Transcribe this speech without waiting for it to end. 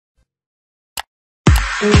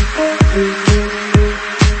Hello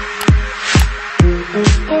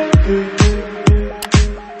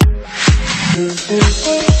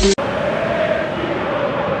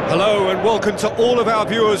and welcome to all of our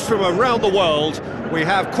viewers from around the world. We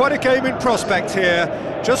have quite a game in prospect here,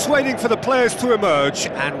 just waiting for the players to emerge,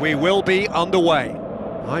 and we will be underway.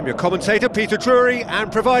 I'm your commentator, Peter Drury,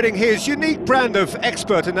 and providing his unique brand of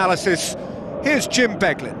expert analysis, here's Jim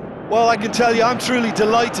Beglin. Well, I can tell you I'm truly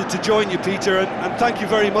delighted to join you, Peter, and thank you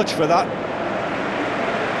very much for that.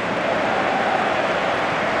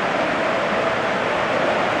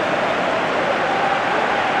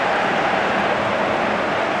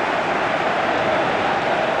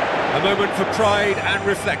 A moment for pride and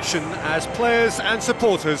reflection as players and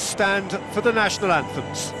supporters stand for the national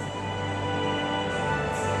anthems.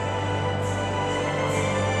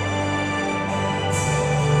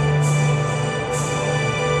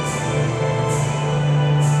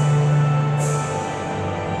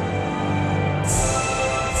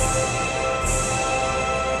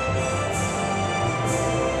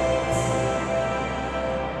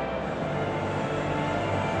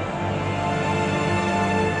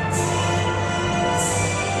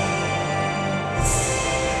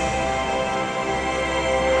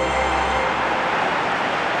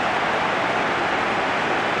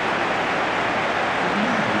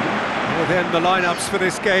 Then the lineups for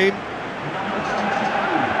this game.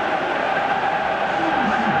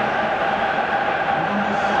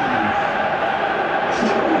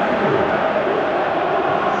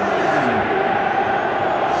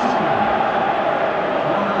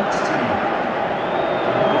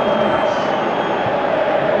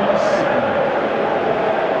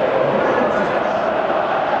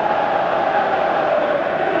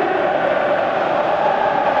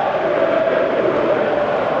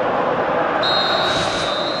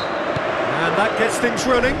 That gets things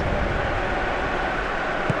running.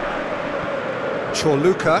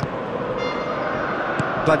 Chorluka.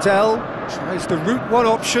 Badel tries the route one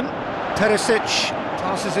option. Perisic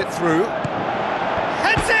passes it through.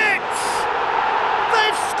 Heads it!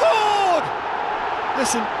 They've scored!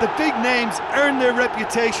 Listen, the big names earn their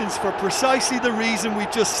reputations for precisely the reason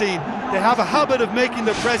we've just seen. They have a habit of making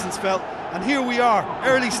their presence felt, and here we are,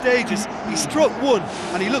 early stages. He struck one,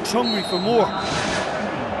 and he looks hungry for more.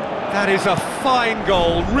 That is a fine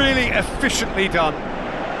goal, really efficiently done.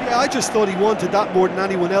 Yeah, I just thought he wanted that more than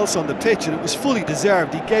anyone else on the pitch, and it was fully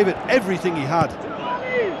deserved. He gave it everything he had.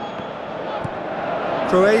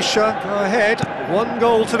 Croatia go ahead, 1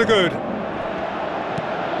 goal to the good.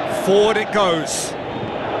 Forward it goes.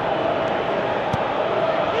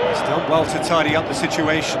 He's done well to tidy up the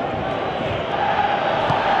situation.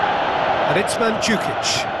 And it's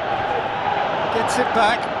Mandzukic. Gets it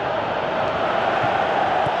back.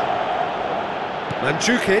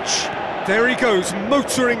 Mandzukic, there he goes,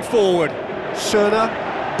 motoring forward. Schöner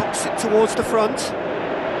books it towards the front.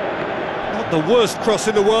 Not the worst cross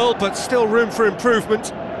in the world, but still room for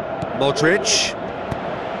improvement. Modric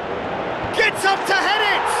gets up to head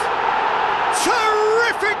it!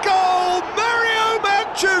 Terrific goal, Mario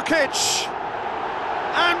Mandzukic!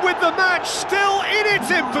 And with the match still in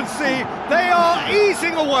its infancy, they are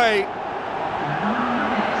easing away.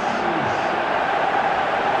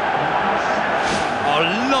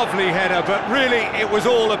 Lovely header, but really it was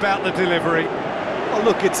all about the delivery. Oh,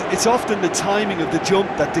 look, it's often the timing of the jump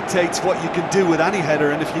that dictates what you can do with any header,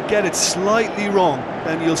 and if you get it slightly wrong,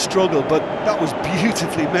 then you'll struggle, but that was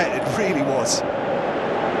beautifully met, it really was.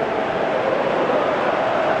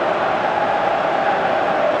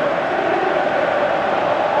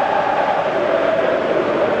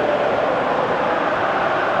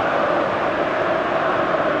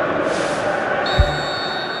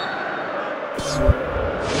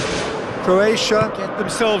 Croatia get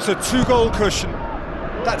themselves a 2-goal cushion.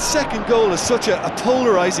 That second goal has such a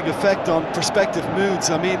polarising effect on prospective moods.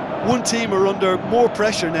 I mean, one team are under more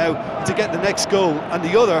pressure now to get the next goal, and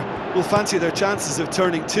the other will fancy their chances of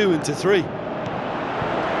turning 2 into 3.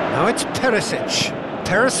 Now it's Perisic.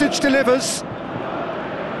 Perisic delivers.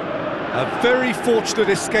 A very fortunate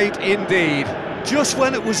escape indeed. Just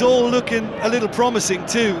when it was all looking a little promising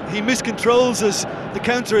too, he miscontrols as the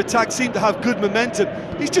counter-attack seemed to have good momentum.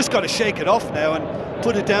 He's just got to shake it off now and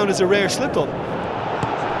put it down as a rare slip-up.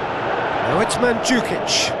 Now it's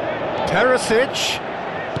Mandzukic. Perisic.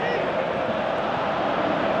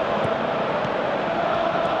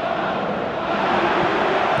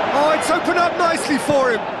 Oh, it's opened up nicely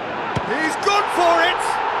for him. He's gone for it.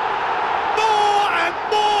 More and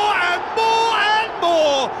more and more and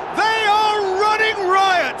more. They are running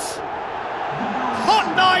riot.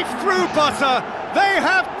 Hot knife through butter. They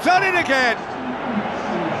have done it again.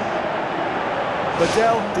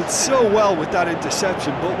 Badel did so well with that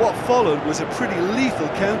interception, but what followed was a pretty lethal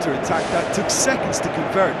counter-attack that took seconds to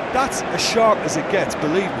convert. That's as sharp as it gets,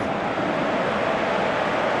 believe me.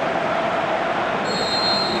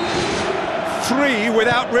 Three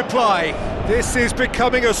without reply. This is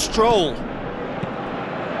becoming a stroll.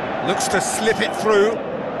 Looks to slip it through.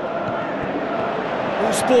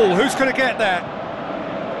 Loose ball, who's going to get there?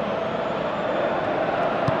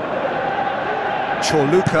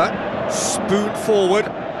 Chorluka, spoon forward.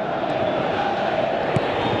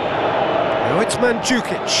 Now it's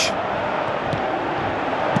Mandzukic.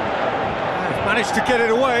 They've managed to get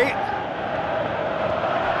it away.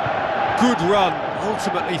 Good run,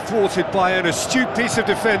 ultimately thwarted by an astute piece of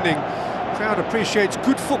defending. Crowd appreciates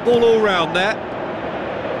good football all round there.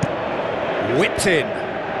 Whipped in.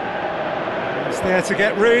 He's there to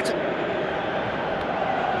get rid.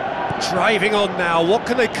 Driving on now, what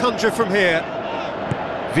can they conjure from here?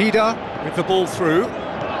 Vida with the ball through.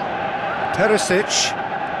 Perisic.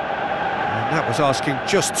 And that was asking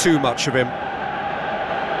just too much of him.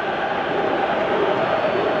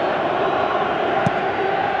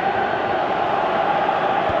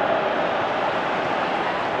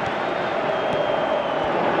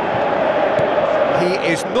 He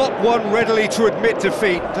is not one readily to admit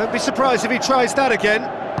defeat. Don't be surprised if he tries that again.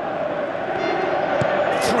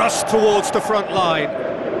 Thrust towards the front line.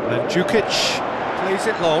 Mandzukic plays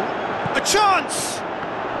it long. A chance!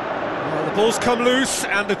 Well, the ball's come loose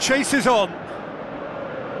and the chase is on.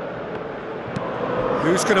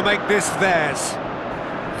 Who's going to make this theirs?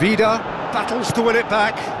 Vida battles to win it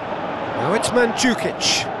back. Now it's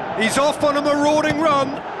Mandzukic. He's off on a marauding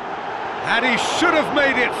run. And he should have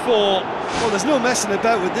made it 4. Well, there's no messing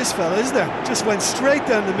about with this fella, is there? Just went straight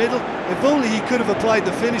down the middle. If only he could have applied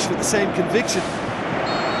the finish with the same conviction.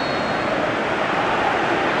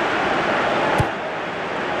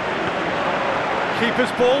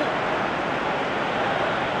 Keeper's ball.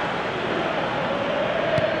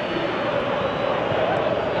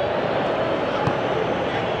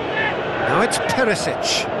 Now it's Perisic.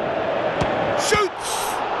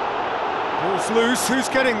 Shoots! Ball's loose, who's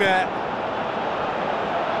getting there?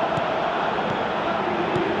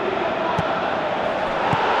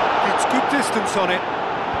 It's good distance on it.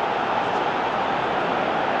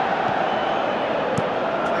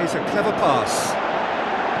 Plays a clever pass.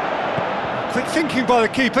 Quick thinking by the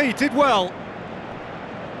keeper, he did well.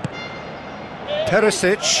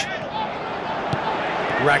 Perisic.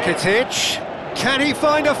 Rakitic. Can he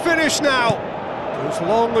find a finish now? Goes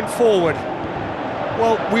long and forward.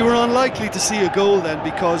 Well, we were unlikely to see a goal then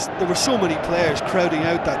because there were so many players crowding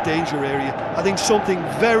out that danger area. I think something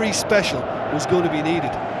very special was going to be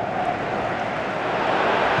needed.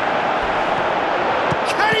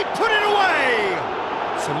 Can he put it away?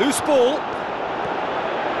 It's a loose ball.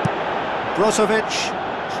 Brozovic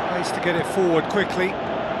tries to get it forward quickly.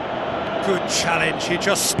 Good challenge, he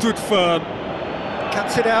just stood firm.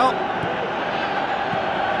 Cuts it out.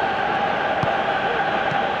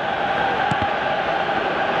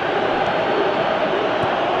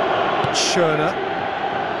 Schöner.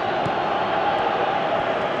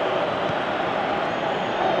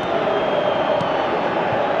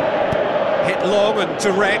 Hit long and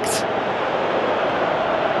direct.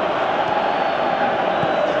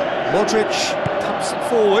 Modric pumps it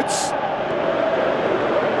forwards.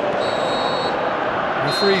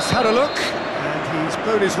 Referee's had a look and he's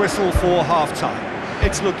blown his whistle for half-time.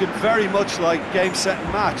 It's looking very much like game, set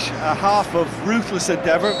and match. A half of ruthless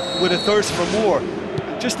endeavour with a thirst for more.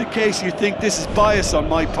 And just in case you think this is bias on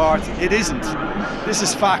my part, it isn't. This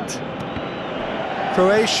is fact.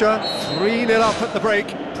 Croatia 3-0 up at the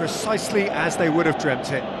break, precisely as they would have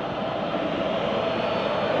dreamt it.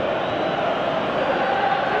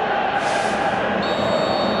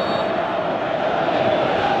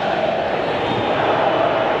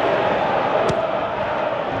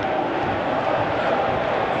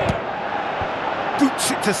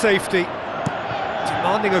 Boots it to safety.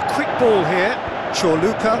 Demanding a quick ball here.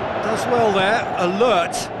 Chorluka does well there,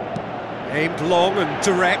 alert. Aimed long and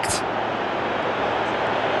direct.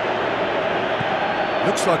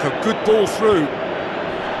 Looks like a good ball through.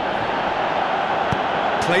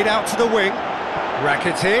 Played out to the wing.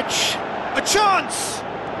 Rakitic. A chance!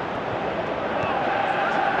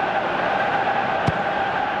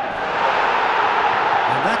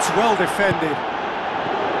 And that's well defended.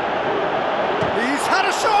 He's had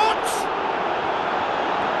a shot!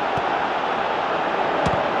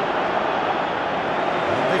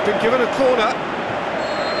 They've been given a corner.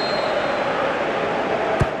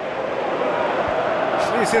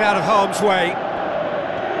 Clears it out of harm's way.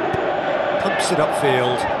 Pumps it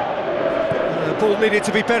upfield. Ball needed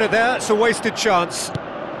to be better there, it's a wasted chance.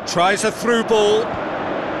 Tries a through ball.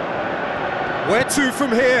 Where to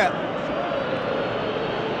from here?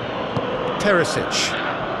 Perisic.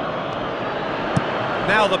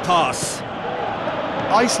 Now the pass.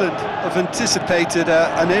 Iceland have anticipated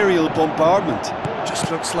an aerial bombardment. Just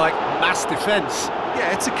looks like mass defence.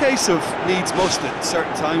 Yeah, it's a case of needs must at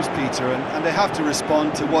certain times, Peter, and they have to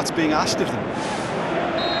respond to what's being asked of them.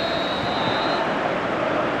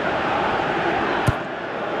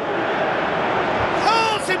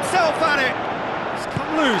 Hurls himself at it! It's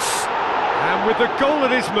come loose. And with the goal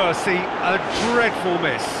at his mercy, a dreadful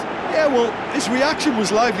miss. Yeah, well, his reaction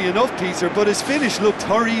was lively enough, Peter, but his finish looked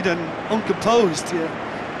hurried and uncomposed.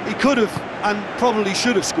 Yeah, he could have and probably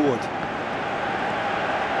should have scored.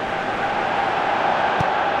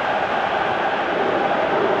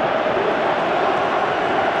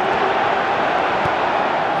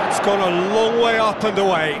 It's gone a long way up and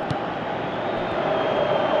away.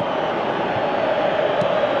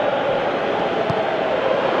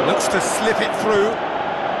 Looks to slip it through.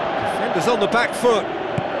 Defender's on the back foot.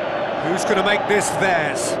 Who's going to make this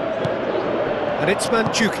theirs? And it's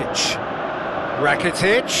Mandzukic.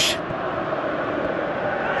 Rakitic.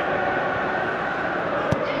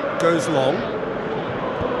 Goes long.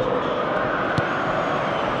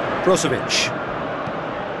 Brozovic.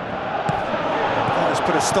 That has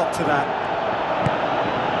put a stop to that.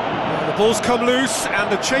 Well, the ball's come loose and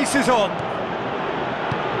the chase is on.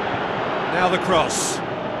 Now the cross.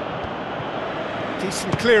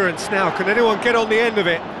 Decent clearance now. Can anyone get on the end of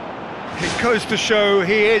it? It goes to show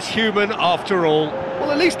he is human after all.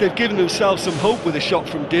 Well, at least they've given themselves some hope with a shot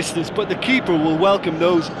from distance, but the keeper will welcome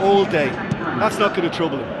those all day. That's not going to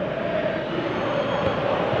trouble him.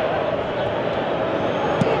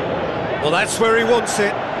 Well, that's where he wants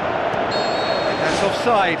it. That's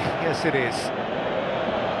offside. Yes, it is.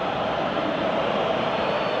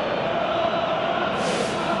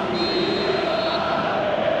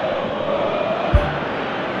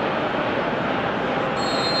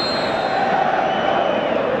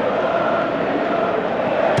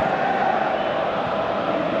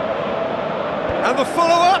 And the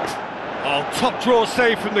follow-up! Oh, top draw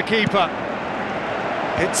save from the keeper.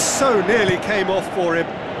 It so nearly came off for him.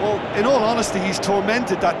 Well, in all honesty, he's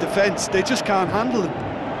tormented that defence. They just can't handle him.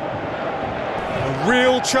 A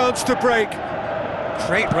real chance to break.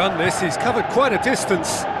 Great run this, he's covered quite a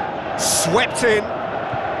distance. Swept in.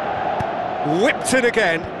 Whipped in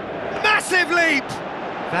again. Massive leap!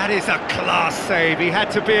 That is a class save, he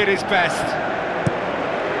had to be at his best.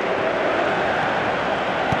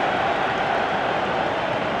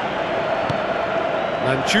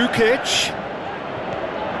 Mandzukic.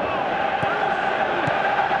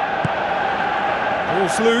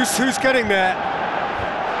 Ball's loose, who's getting there?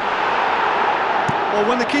 Well,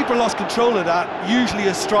 when the keeper lost control of that, usually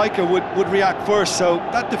a striker would react first, so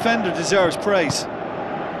that defender deserves praise.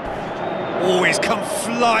 Oh, he's come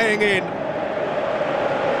flying in.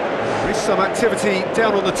 There is some activity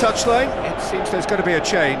down on the touchline. It seems there's going to be a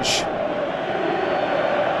change.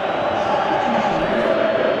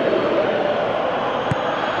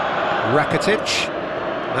 Rakitic,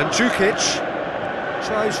 Mandzukic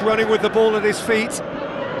tries running with the ball at his feet.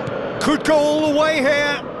 Could go all the way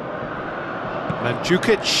here.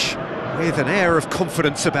 Mandzukic with an air of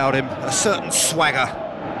confidence about him, a certain swagger.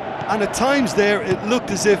 And at times there, it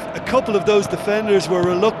looked as if a couple of those defenders were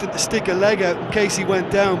reluctant to stick a leg out in case he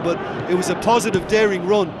went down, but it was a positive, daring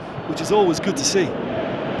run, which is always good to see.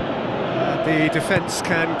 The defence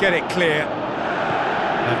can get it clear.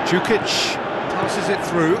 Mandzukic passes it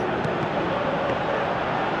through.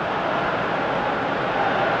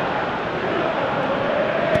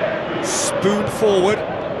 Spoon forward.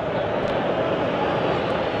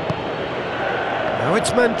 Now it's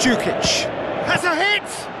Mandzukic. Has a hit!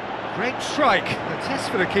 Great strike. A test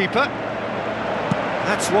for the keeper.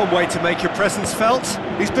 That's one way to make your presence felt.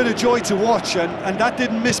 He's been a joy to watch, and that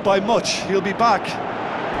didn't miss by much. He'll be back.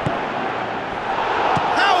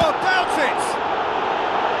 How about it?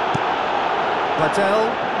 Badel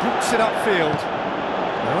boots it upfield.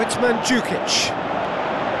 Now it's Mandzukic.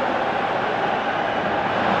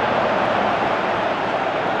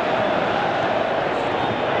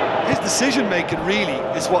 Decision-making really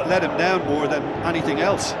is what let him down more than anything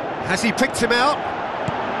else. Has he picked him out?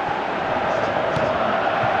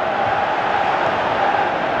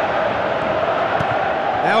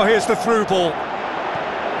 Now here's the through ball.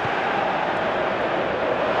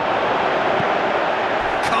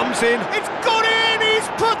 Comes in, it's gone in! He's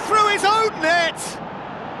put through his own net!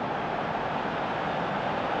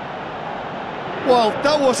 Well,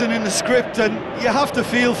 that wasn't in the script, and you have to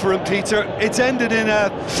feel for him, Peter. It's ended in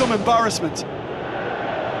some embarrassment.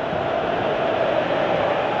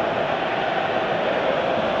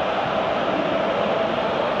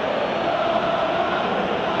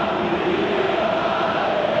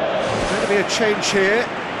 be a change here.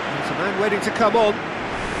 There's a man waiting to come on.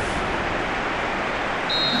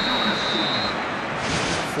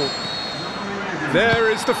 There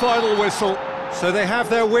is the final whistle. So they have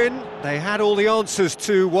their win. They had all the answers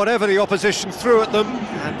to whatever the opposition threw at them,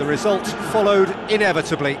 and the result followed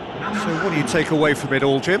inevitably. So what do you take away from it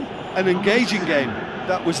all, Jim? An engaging game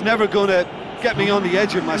that was never going to get me on the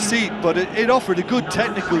edge of my seat, but it offered a good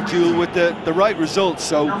technical duel with the right results,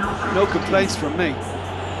 so no complaints from me.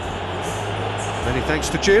 Many thanks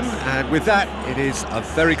to Jim, and with that, it is a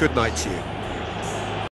very good night to you.